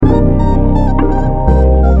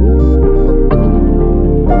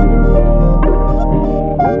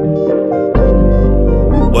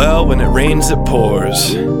rains, it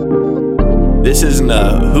pours. This isn't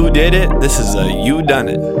a who did it, this is a you done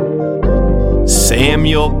it.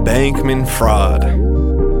 Samuel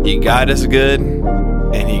Bankman-Fried. He got us good,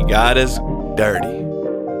 and he got us dirty.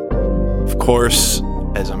 Of course,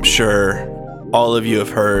 as I'm sure all of you have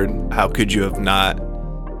heard, how could you have not?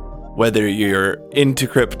 Whether you're into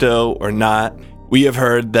crypto or not, we have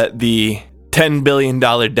heard that the $10 billion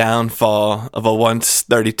downfall of a once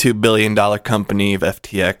 $32 billion company of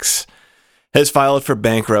FTX has filed for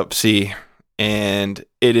bankruptcy, and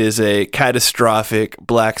it is a catastrophic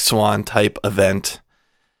black swan type event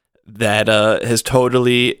that has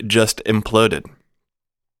totally just imploded.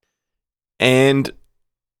 And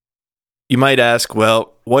you might ask,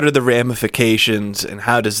 well, what are the ramifications and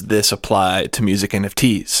how does this apply to music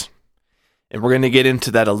NFTs? And we're going to get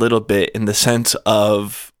into that a little bit in the sense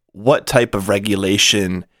of what type of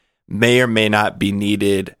regulation may or may not be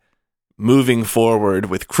needed moving forward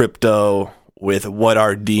with crypto, with what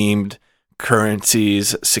are deemed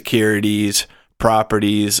currencies, securities,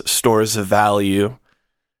 properties, stores of value.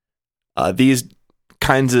 These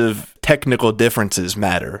kinds of technical differences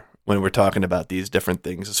matter when we're talking about these different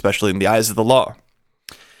things, especially in the eyes of the law.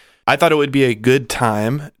 I thought it would be a good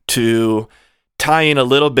time to tie in a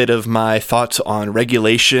little bit of my thoughts on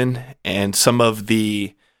regulation and some of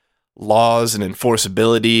the laws and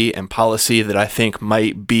enforceability and policy that I think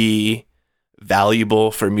might be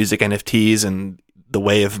valuable for music NFTs and the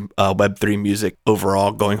way of Web3 music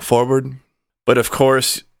overall going forward. But of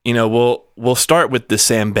course, we'll start with the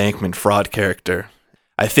Sam Bankman-Fried character.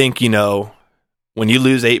 I think, when you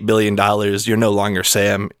lose $8 billion, you're no longer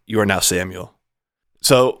Sam, you are now Samuel.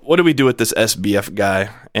 So what do we do with this SBF guy?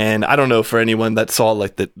 And I don't know for anyone that saw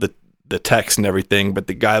like the text and everything, but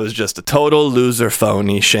the guy was just a total loser,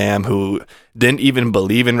 phony sham who didn't even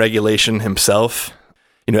believe in regulation himself.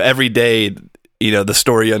 Every day, the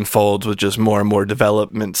story unfolds with just more and more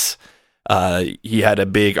developments. He had a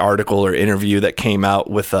big article or interview that came out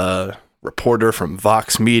with a reporter from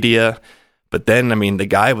Vox Media. But then, the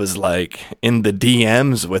guy was like in the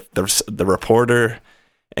DMs with the reporter.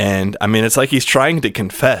 And it's like he's trying to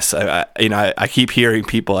confess. I keep hearing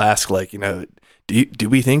people ask, like, do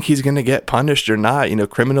we think he's going to get punished or not,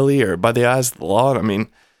 criminally or by the eyes of the law?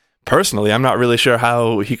 Personally, I'm not really sure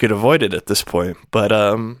how he could avoid it at this point. But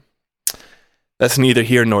that's neither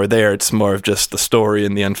here nor there. It's more of just the story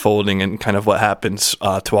and the unfolding and kind of what happens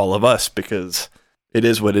to all of us, because it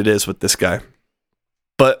is what it is with this guy.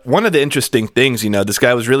 But one of the interesting things, this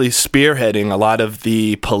guy was really spearheading a lot of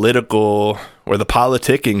the political or the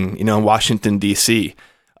politicking, in Washington, D.C.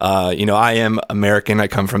 I am American. I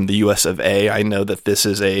come from the U.S. of A. I know that this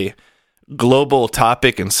is a global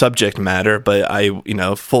topic and subject matter, but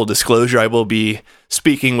full disclosure, I will be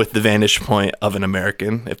speaking with the vantage point of an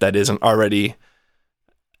American, if that isn't already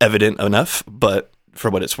evident enough. But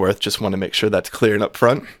for what it's worth, just want to make sure that's clear and up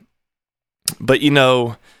front. But,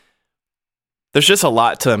 there's just a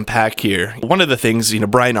lot to unpack here. One of the things,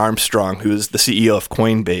 Brian Armstrong, who is the CEO of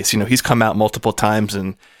Coinbase, he's come out multiple times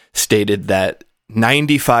and stated that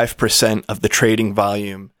 95% of the trading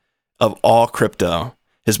volume of all crypto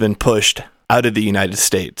has been pushed out of the United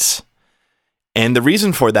States. And the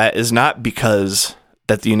reason for that is not because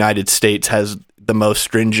that the United States has the most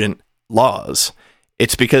stringent laws.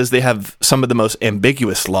 It's because they have some of the most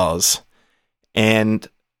ambiguous laws. And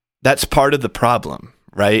that's part of the problem.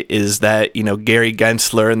 Right, is that, Gary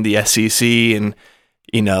Gensler and the SEC and,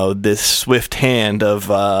 this swift hand of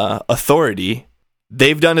authority,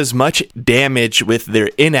 they've done as much damage with their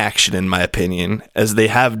inaction, in my opinion, as they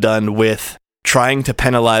have done with trying to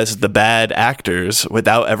penalize the bad actors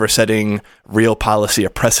without ever setting real policy or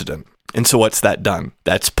precedent. And so what's that done?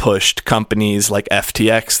 That's pushed companies like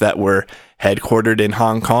FTX that were headquartered in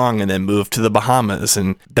Hong Kong and then moved to the Bahamas.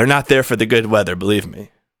 And they're not there for the good weather, believe me.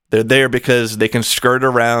 They're there because they can skirt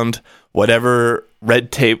around whatever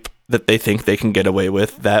red tape that they think they can get away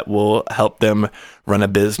with that will help them run a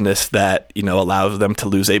business that, allows them to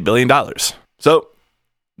lose $8 billion. So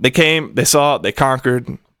they came, they saw, they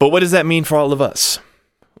conquered. But what does that mean for all of us?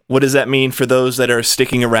 What does that mean for those that are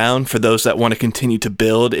sticking around, for those that want to continue to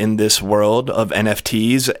build in this world of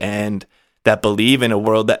NFTs and that believe in a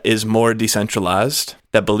world that is more decentralized,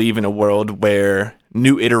 that believe in a world where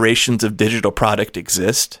new iterations of digital product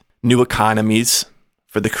exist, new economies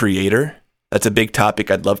for the creator? That's a big topic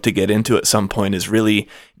I'd love to get into at some point, is really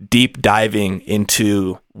deep diving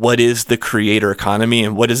into what is the creator economy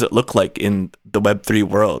and what does it look like in the Web3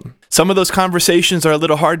 world. Some of those conversations are a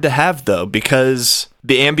little hard to have, though, because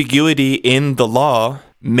the ambiguity in the law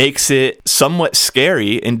makes it somewhat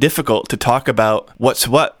scary and difficult to talk about what's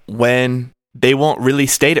what when they won't really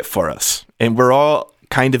state it for us. And we're all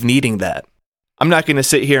kind of needing that. I'm not going to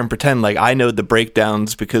sit here and pretend like I know the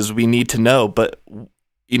breakdowns because we need to know, but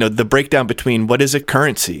the breakdown between what is a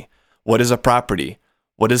currency, what is a property,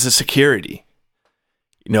 what is a security.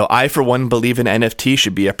 I, for one, believe an NFT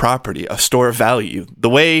should be a property, a store of value. The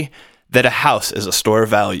way that a house is a store of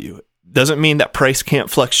value doesn't mean that price can't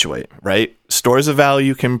fluctuate, right? Stores of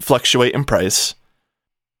value can fluctuate in price,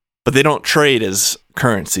 but they don't trade as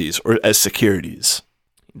currencies or as securities.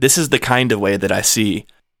 This is the kind of way that I see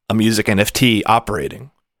a music NFT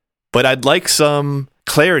operating. But I'd like some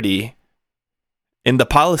clarity in the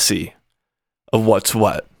policy of what's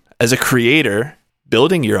what. As a creator,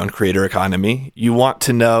 building your own creator economy, you want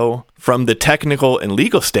to know from the technical and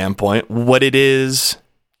legal standpoint what it is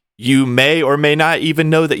you may or may not even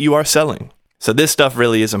know that you are selling. So this stuff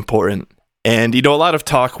really is important. And a lot of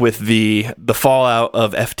talk with the fallout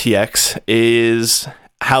of FTX is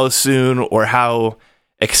how soon or how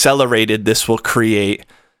accelerated this will create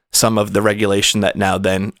some of the regulation that now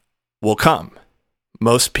then will come.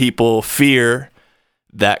 Most people fear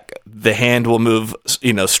that the hand will move,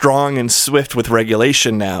 strong and swift with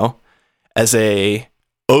regulation now as a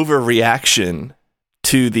overreaction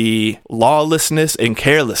to the lawlessness and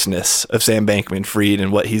carelessness of Sam Bankman-Fried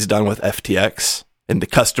and what he's done with FTX and the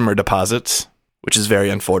customer deposits, which is very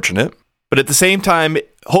unfortunate. But at the same time,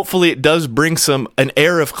 hopefully it does bring an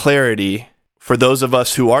air of clarity for those of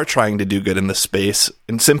us who are trying to do good in this space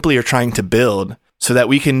and simply are trying to build so that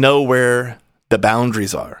we can know where the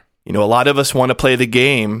boundaries are. A lot of us want to play the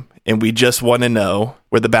game and we just want to know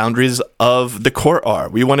where the boundaries of the court are.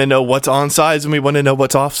 We want to know what's on sides and we want to know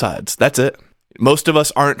what's off sides. That's it. Most of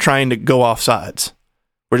us aren't trying to go off sides.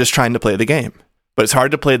 We're just trying to play the game. But it's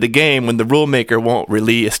hard to play the game when the rule maker won't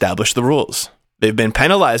really establish the rules. They've been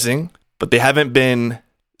penalizing, but they haven't been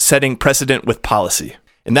setting precedent with policy.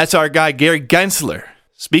 And that's our guy, Gary Gensler.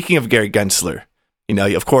 Speaking of Gary Gensler,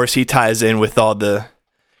 of course, he ties in with all the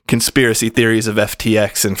conspiracy theories of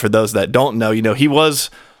FTX. And for those that don't know, he was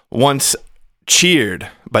once cheered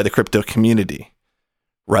by the crypto community,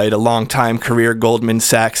 right? A long-time career Goldman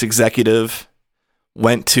Sachs executive,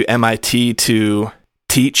 went to MIT to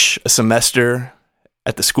teach a semester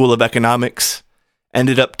at the School of Economics,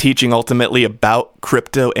 ended up teaching ultimately about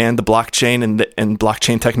crypto and the blockchain and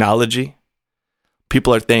blockchain technology.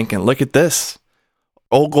 People are thinking, look at this.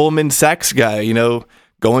 Old Goldman Sachs guy,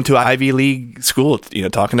 going to Ivy League school,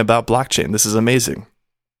 talking about blockchain. This is amazing.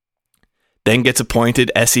 Then gets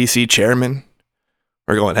appointed SEC chairman.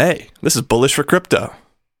 We're going, hey, this is bullish for crypto.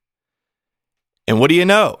 And what do you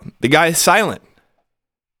know? The guy is silent.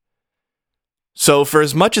 So for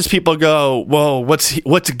as much as people go, well,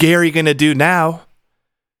 what's Gary going to do now?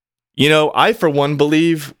 I, for one,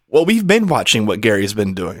 believe, we've been watching what Gary's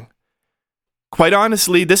been doing. Quite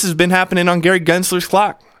honestly, this has been happening on Gary Gensler's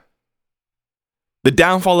clock. The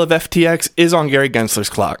downfall of FTX is on Gary Gensler's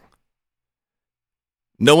clock.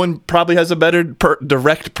 No one probably has a better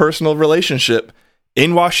direct personal relationship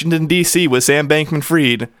in Washington, D.C. with Sam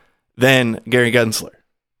Bankman-Fried than Gary Gensler.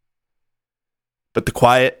 But the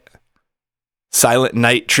quiet, silent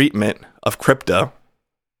night treatment of crypto,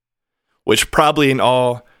 which probably in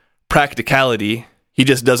all practicality, he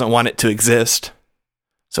just doesn't want it to exist.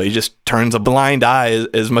 So he just turns a blind eye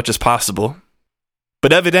as much as possible.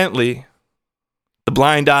 But evidently, the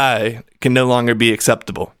blind eye can no longer be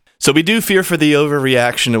acceptable. So we do fear for the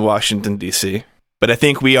overreaction in Washington, D.C., but I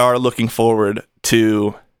think we are looking forward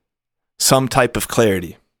to some type of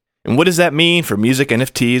clarity. And what does that mean for music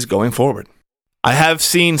NFTs going forward? I have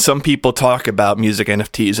seen some people talk about music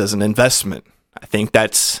NFTs as an investment. I think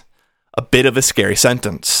that's a bit of a scary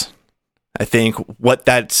sentence. I think what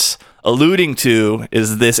that's alluding to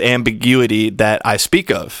is this ambiguity that I speak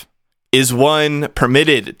of. Is one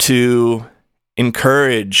permitted to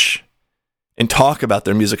encourage and talk about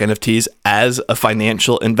their music NFTs as a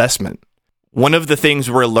financial investment? One of the things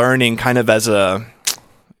we're learning kind of as a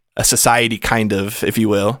society, kind of, if you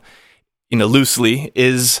will, loosely,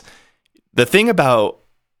 is the thing about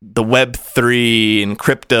the Web3 and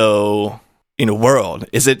crypto world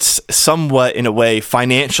is it's somewhat, in a way,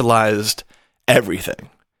 financialized everything.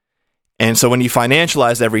 And so when you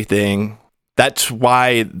financialize everything, that's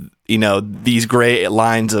why, these gray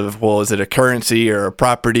lines of, well, is it a currency or a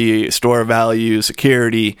property, store value,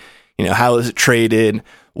 security? How is it traded?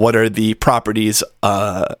 What are the properties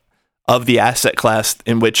of the asset class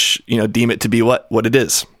in which, deem it to be what it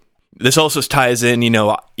is? This also ties in,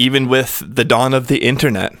 even with the dawn of the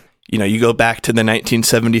internet. You go back to the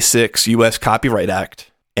 1976 U.S. Copyright Act.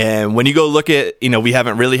 And when you go look at, we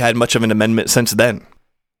haven't really had much of an amendment since then.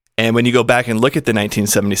 And when you go back and look at the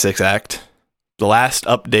 1976 Act, the last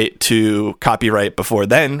update to copyright before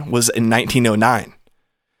then was in 1909.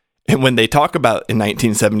 And when they talk about in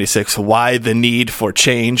 1976, why the need for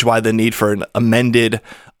change, why the need for an amended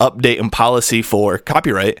update in policy for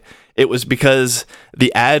copyright, it was because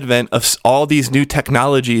the advent of all these new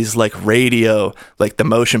technologies like radio, like the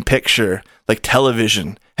motion picture, like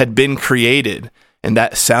television had been created, and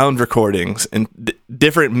that sound recordings and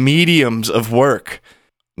different mediums of work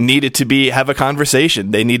needed to have a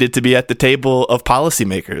conversation. They needed to be at the table of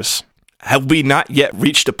policymakers. Have we not yet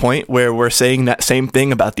reached a point where we're saying that same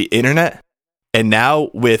thing about the internet? And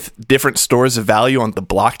now with different stores of value on the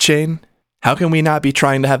blockchain, how can we not be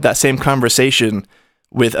trying to have that same conversation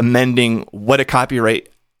with amending what a copyright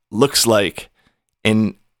looks like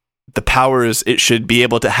and the powers it should be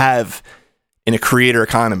able to have in a creator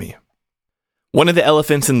economy? One of the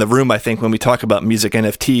elephants in the room, I think, when we talk about music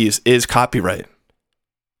NFTs is copyright.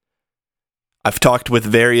 I've talked with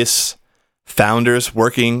various founders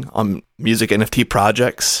working on music NFT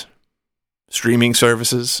projects, streaming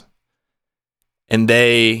services, and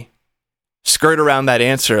they skirt around that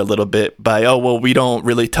answer a little bit by, oh, well, we don't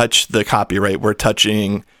really touch the copyright. We're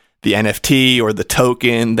touching the NFT or the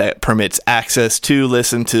token that permits access to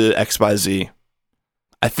listen to XYZ.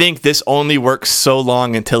 I think this only works so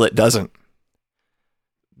long until it doesn't.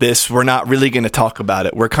 We're not really going to talk about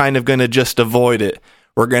it. We're kind of going to just avoid it.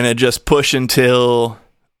 We're going to just push until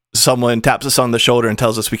someone taps us on the shoulder and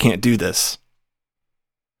tells us we can't do this.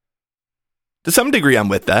 To some degree, I'm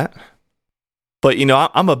with that. But,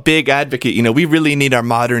 I'm a big advocate. We really need our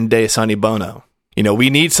modern day Sonny Bono. We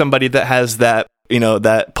need somebody that has that,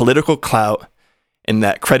 that political clout and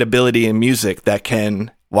that credibility in music that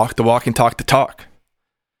can walk the walk and talk the talk.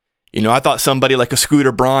 I thought somebody like a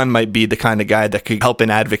Scooter Braun might be the kind of guy that could help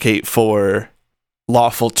and advocate for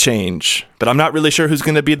lawful change. But I'm not really sure who's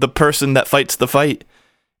going to be the person that fights the fight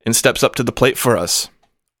and steps up to the plate for us.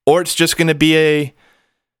 Or it's just going to be a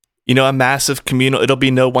massive communal, it'll be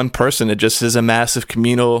no one person. It just is a massive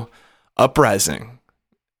communal uprising.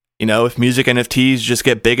 If music NFTs just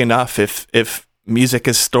get big enough, if music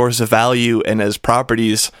as stores of value and as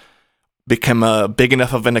properties become a big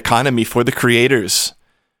enough of an economy for the creators,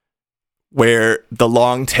 where the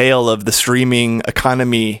long tail of the streaming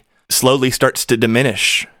economy slowly starts to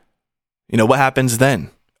diminish, what happens then?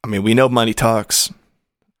 We know money talks.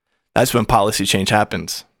 That's when policy change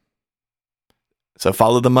happens. So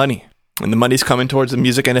follow the money. And the money's coming towards the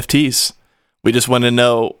music NFTs. We just want to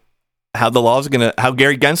know how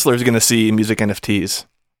Gary Gensler is going to see music NFTs.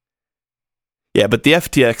 Yeah, but the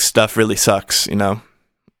FTX stuff really sucks,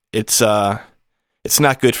 It's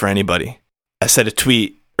not good for anybody. I said a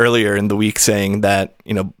tweet earlier in the week saying that,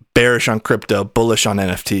 bearish on crypto, bullish on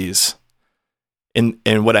NFTs. And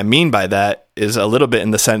what I mean by that is a little bit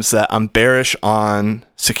in the sense that I'm bearish on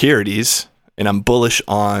securities and I'm bullish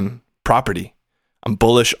on property. I'm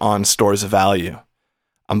bullish on stores of value.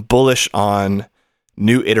 I'm bullish on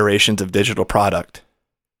new iterations of digital product.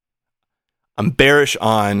 I'm bearish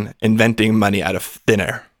on inventing money out of thin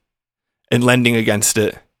air and lending against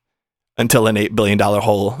it until an $8 billion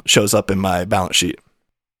hole shows up in my balance sheet.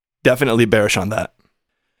 Definitely bearish on that.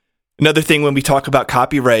 Another thing when we talk about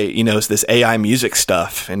copyright, is this AI music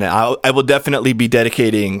stuff. And I will definitely be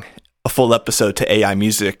dedicating a full episode to AI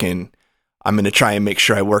music, and I'm going to try and make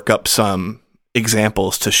sure I work up some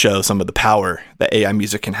examples to show some of the power that AI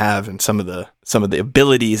music can have and some of the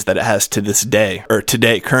abilities that it has to this day or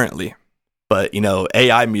today currently. But,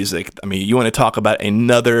 AI music, you want to talk about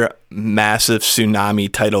another massive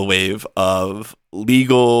tsunami tidal wave of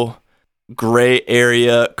legal gray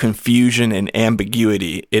area confusion and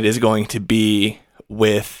ambiguity. It is going to be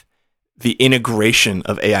with the integration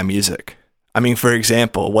of AI music. For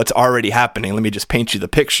example, what's already happening, let me just paint you the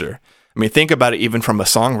picture. Think about it even from a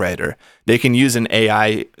songwriter. They can use an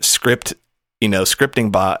AI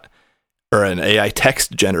scripting bot or an AI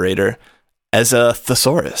text generator as a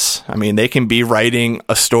thesaurus. They can be writing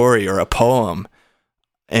a story or a poem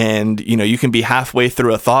and, you can be halfway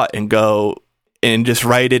through a thought and go and just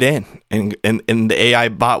write it in. And the AI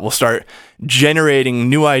bot will start generating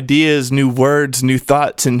new ideas, new words, new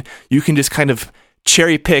thoughts, and you can just kind of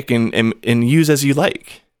cherry pick and use as you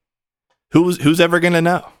like. Who's ever going to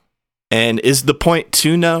know? And is the point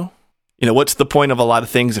to know? What's the point of a lot of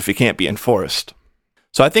things if it can't be enforced?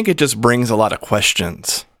 So I think it just brings a lot of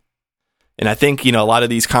questions. And I think, a lot of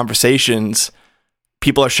these conversations,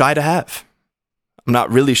 people are shy to have. I'm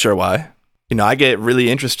not really sure why. I get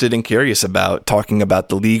really interested and curious about talking about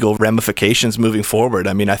the legal ramifications moving forward.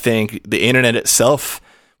 I think the internet itself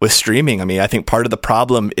with streaming, I think part of the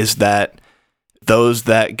problem is that those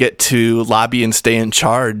that get to lobby and stay in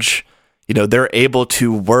charge, they're able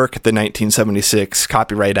to work the 1976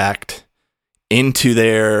 Copyright Act into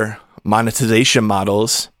their monetization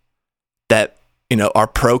models that, are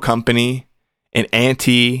pro-company and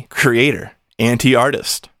anti-creator,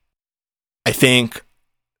 anti-artist? I think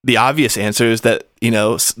the obvious answer is that,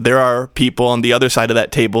 there are people on the other side of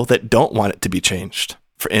that table that don't want it to be changed.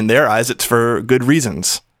 In their eyes, it's for good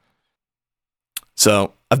reasons.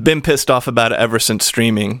 So I've been pissed off about it ever since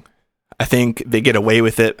streaming. I think they get away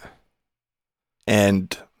with it.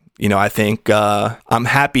 And, I think I'm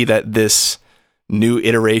happy that this new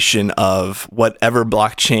iteration of whatever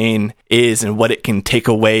blockchain is and what it can take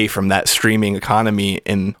away from that streaming economy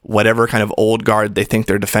and whatever kind of old guard they think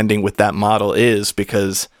they're defending with that model is,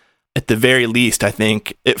 because at the very least, I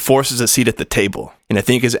think it forces a seat at the table. And I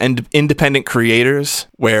think as independent creators,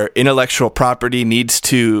 where intellectual property needs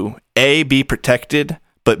to A, be protected,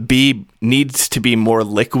 but B, needs to be more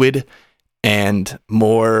liquid and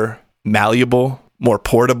more malleable, more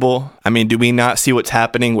portable. I mean, do we not see what's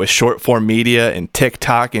happening with short form media and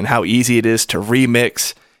TikTok and how easy it is to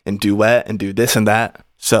remix and duet and do this and that?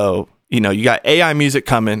 So, you got AI music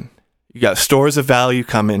coming, you got stores of value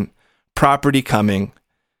coming, property coming,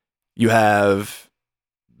 you have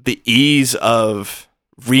the ease of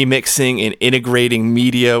remixing and integrating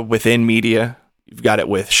media within media. You've got it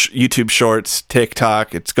with YouTube Shorts,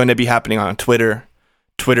 TikTok. It's going to be happening on Twitter.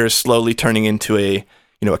 Twitter is slowly turning into a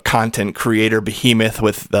content creator behemoth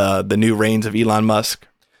with the new reins of Elon Musk.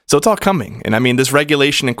 So it's all coming. And I mean, this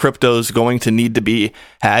regulation in crypto is going to need to be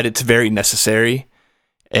had. It's very necessary.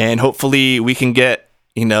 And hopefully we can get,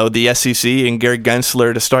 the SEC and Gary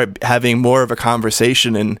Gensler to start having more of a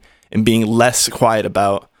conversation and being less quiet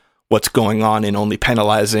about what's going on and only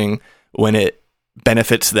penalizing when it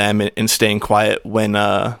benefits them and staying quiet when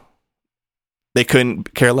they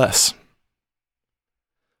couldn't care less.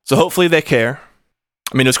 So hopefully they care.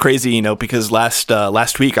 I mean, it was crazy, because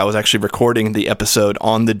last week I was actually recording the episode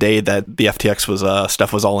on the day that the FTX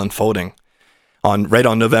stuff was all unfolding, right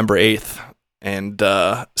on November 8th. And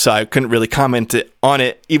so I couldn't really comment on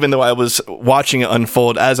it, even though I was watching it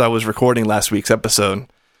unfold as I was recording last week's episode.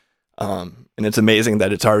 And it's amazing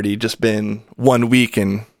that it's already just been 1 week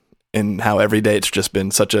and how every day it's just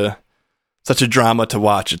been such a drama to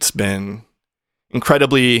watch. It's been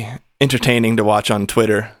incredibly entertaining to watch on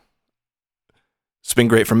Twitter. It's been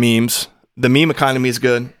great for memes. The meme economy is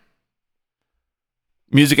good.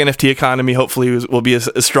 Music NFT economy hopefully will be as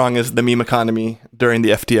strong as the meme economy during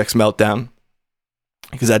the FTX meltdown,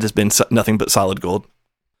 because that has been nothing but solid gold.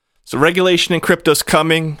 So regulation in crypto's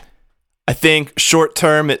coming. I think short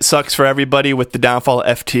term it sucks for everybody with the downfall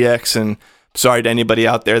of FTX, and sorry to anybody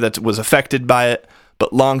out there that was affected by it.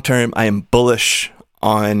 But long term, I am bullish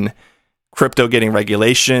on crypto getting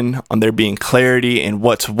regulation, on there being clarity in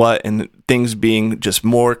what's what, and things being just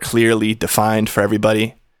more clearly defined for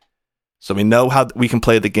everybody. So we know how we can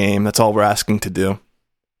play the game. That's all we're asking to do.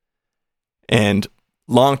 And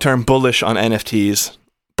long-term bullish on NFTs,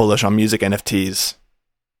 bullish on music NFTs.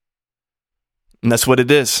 And that's what it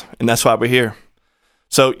is. And that's why we're here.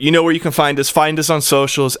 So you know where you can find us. Find us on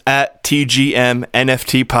socials at TGM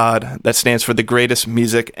NFT Pod. That stands for the Greatest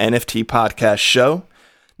Music NFT Podcast Show.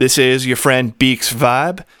 This is your friend Beaks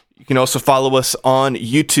Vibe. You can also follow us on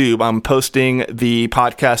YouTube. I'm posting the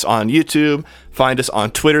podcast on YouTube. Find us on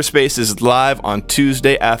Twitter Spaces live on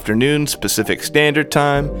Tuesday afternoons, Pacific Standard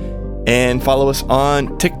Time. And follow us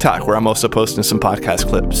on TikTok, where I'm also posting some podcast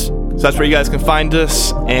clips. So that's where you guys can find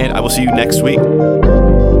us, and I will see you next week.